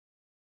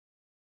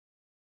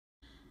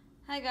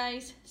Hi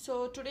guys,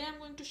 so today I'm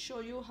going to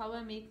show you how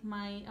I make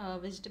my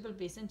vegetable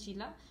besan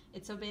chilla.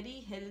 It's a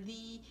very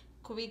healthy,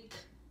 quick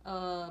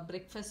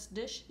breakfast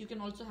dish. You can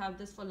also have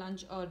this for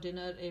lunch or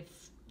dinner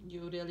if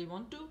you really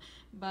want to,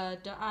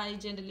 but I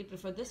generally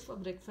prefer this for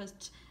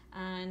breakfast.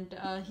 And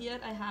here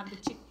I have the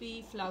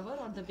chickpea flour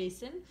or the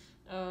besan,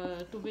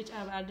 to which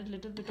I've added a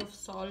little bit of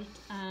salt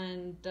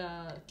and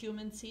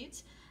cumin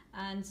seeds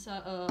and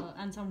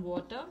some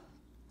water.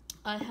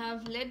 I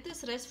have let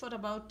this rest for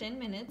about 10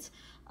 minutes,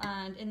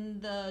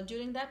 and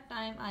during that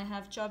time I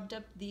have chopped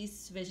up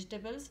these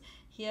vegetables.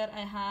 Here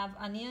I have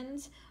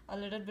onions, a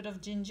little bit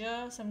of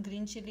ginger, some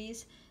green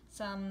chilies,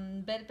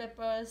 some bell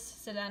peppers,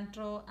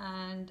 cilantro,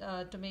 and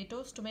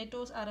tomatoes.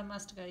 Tomatoes are a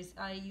must, guys.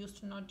 I used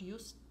to not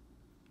use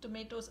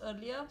tomatoes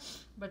earlier,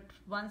 but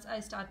once I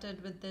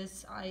started with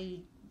this,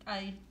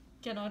 I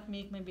cannot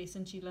make my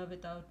besan chilla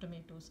without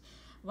tomatoes.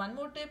 One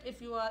more tip: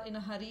 if you are in a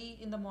hurry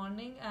in the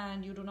morning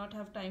and you do not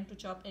have time to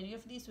chop any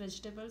of these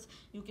vegetables,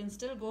 you can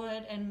still go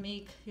ahead and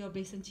make your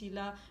besan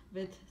chilla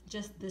with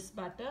just this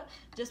batter.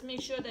 Just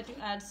make sure that you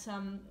add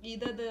some,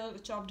 either the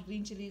chopped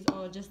green chilies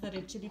or just the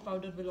red chili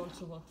powder will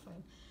also work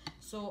fine.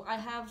 So I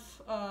have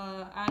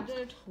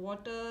added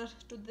water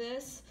to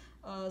this,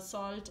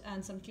 salt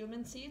and some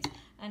cumin seeds,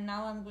 and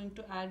now I'm going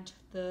to add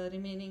the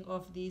remaining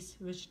of these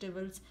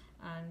vegetables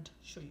and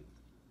show you.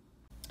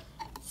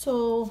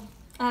 So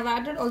I've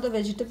added all the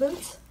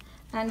vegetables,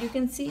 and you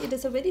can see it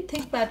is a very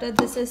thick batter.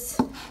 This is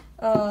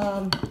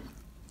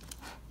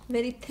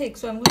very thick,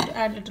 so I'm going to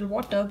add a little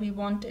water. We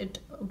want it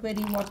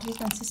very watery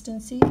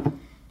consistency,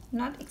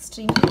 not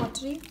extremely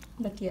watery,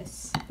 but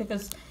yes,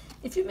 because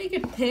if you make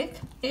it thick,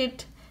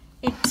 it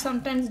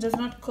sometimes does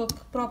not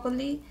cook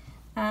properly,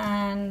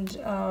 and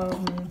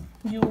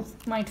you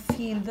might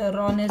feel the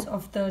rawness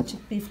of the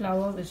chickpea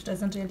flour, which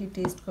doesn't really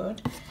taste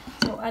good.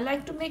 So I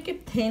like to make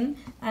it thin,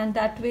 and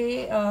that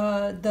way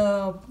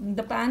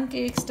the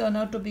pancakes turn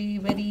out to be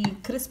very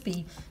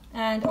crispy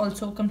and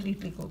also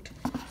completely cooked.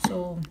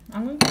 So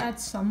I'm going to add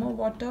some more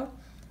water.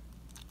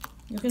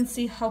 You can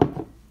see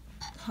how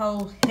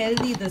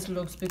healthy this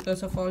looks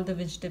because of all the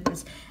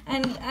vegetables,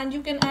 and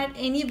you can add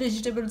any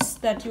vegetables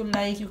that you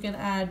like. You can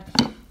add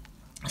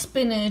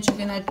spinach, you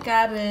can add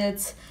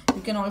carrots,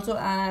 you can also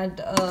add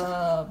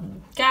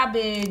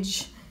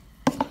cabbage.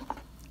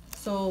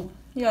 So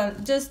yeah,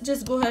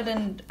 just go ahead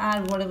and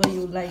add whatever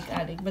you like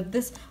adding, but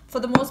this, for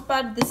the most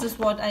part, this is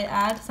what I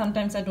add.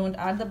 Sometimes I don't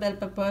add the bell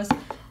peppers,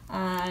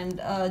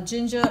 and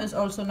ginger is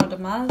also not a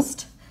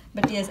must,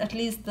 but yes, at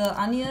least the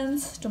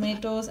onions,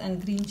 tomatoes,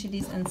 and green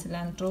chilies and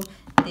cilantro,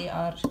 they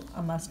are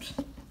a must,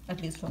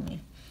 at least for me.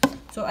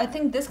 So I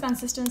think this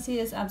consistency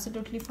is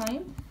absolutely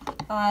fine.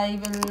 I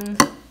will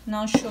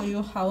now show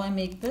you how I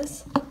make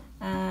this,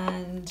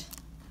 and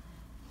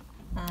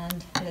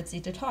let's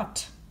eat it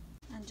hot.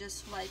 And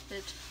just wipe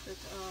it with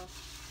a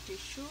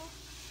tissue.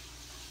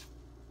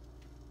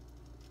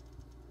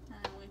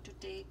 And I'm going to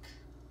take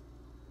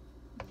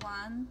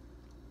 1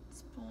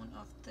 spoon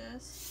of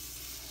this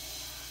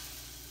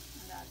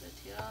and add it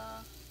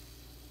here.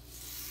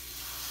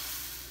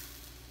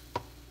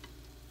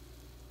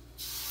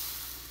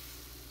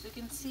 So you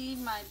can see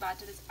my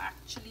batter is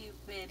actually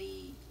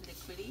very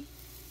liquidy.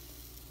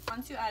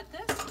 Once you add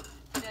this,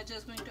 we are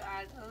just going to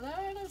add a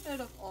little bit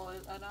of oil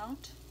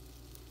around.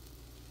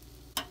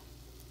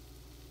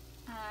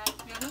 And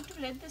we are going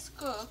to let this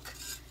cook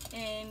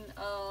in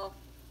a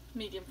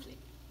medium flame.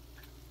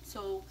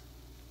 So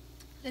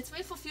let's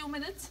wait for a few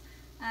minutes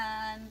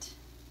and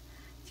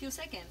few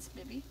seconds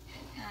maybe,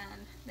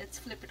 and let's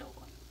flip it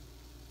over.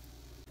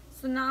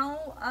 So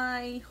now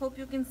I hope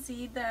you can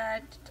see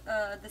that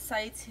the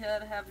sides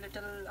here have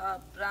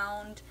little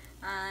browned,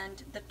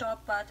 and the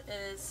top part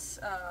is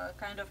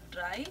kind of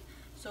dry.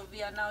 So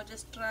we are now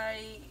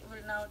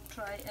we'll now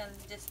try and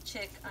just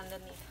check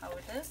underneath how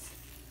it is.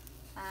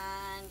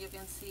 And you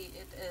can see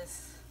it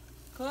is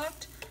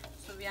cooked,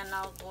 so we are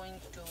now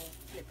going to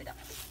flip it up.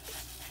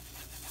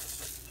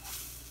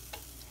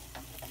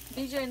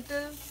 Be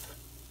gentle,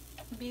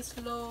 be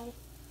slow.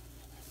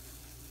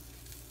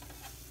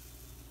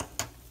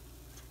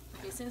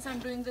 Okay, since I'm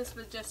doing this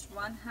with just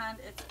one hand,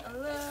 it's a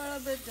little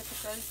bit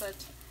difficult,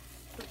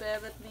 but bear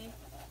with me.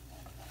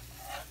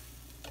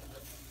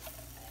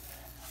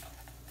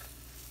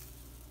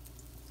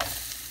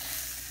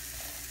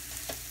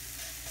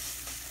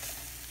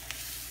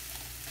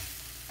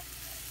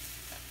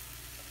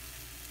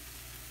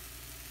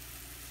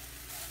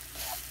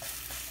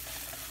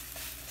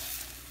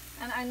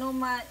 And I know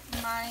my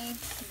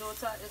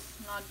dosa is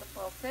not the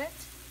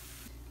perfect.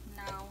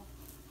 Now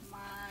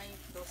my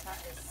dosa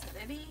is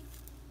ready,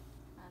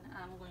 and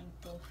I'm going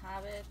to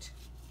have it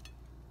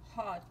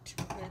hot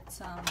with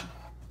some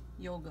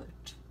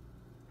yogurt.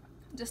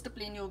 Just a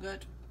plain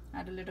yogurt,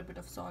 add a little bit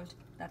of salt,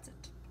 that's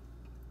it.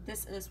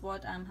 This is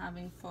what I'm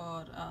having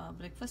for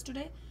breakfast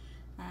today,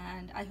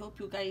 and I hope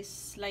you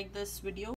guys like this video.